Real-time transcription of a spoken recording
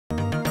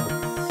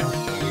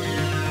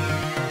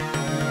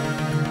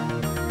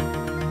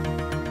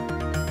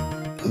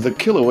The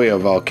Kilauea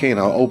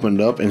Volcano opened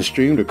up and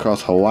streamed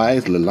across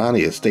Hawaii's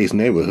Leilani Estates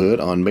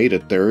neighborhood on May 3,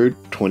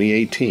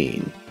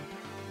 2018.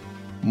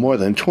 More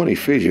than 20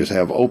 fissures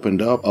have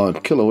opened up on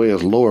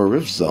Kilauea's lower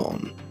rift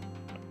zone.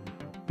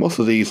 Most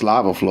of these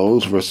lava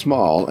flows were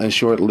small and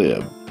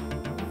short-lived.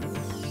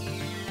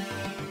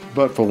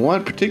 But for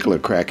one particular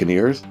crack in the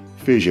earth,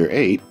 Fissure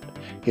 8,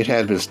 it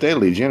has been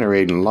steadily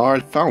generating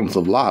large fountains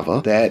of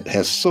lava that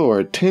has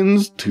soared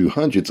tens to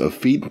hundreds of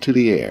feet into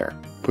the air,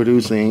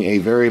 producing a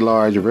very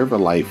large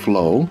river-like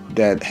flow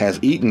that has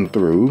eaten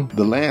through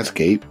the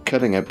landscape,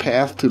 cutting a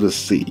path to the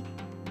sea.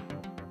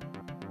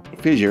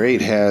 Fissure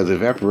 8 has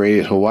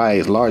evaporated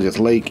Hawaii's largest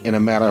lake in a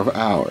matter of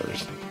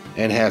hours,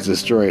 and has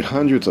destroyed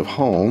hundreds of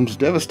homes,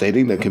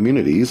 devastating the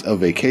communities of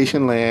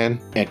Vacationland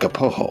and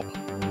Kapoho.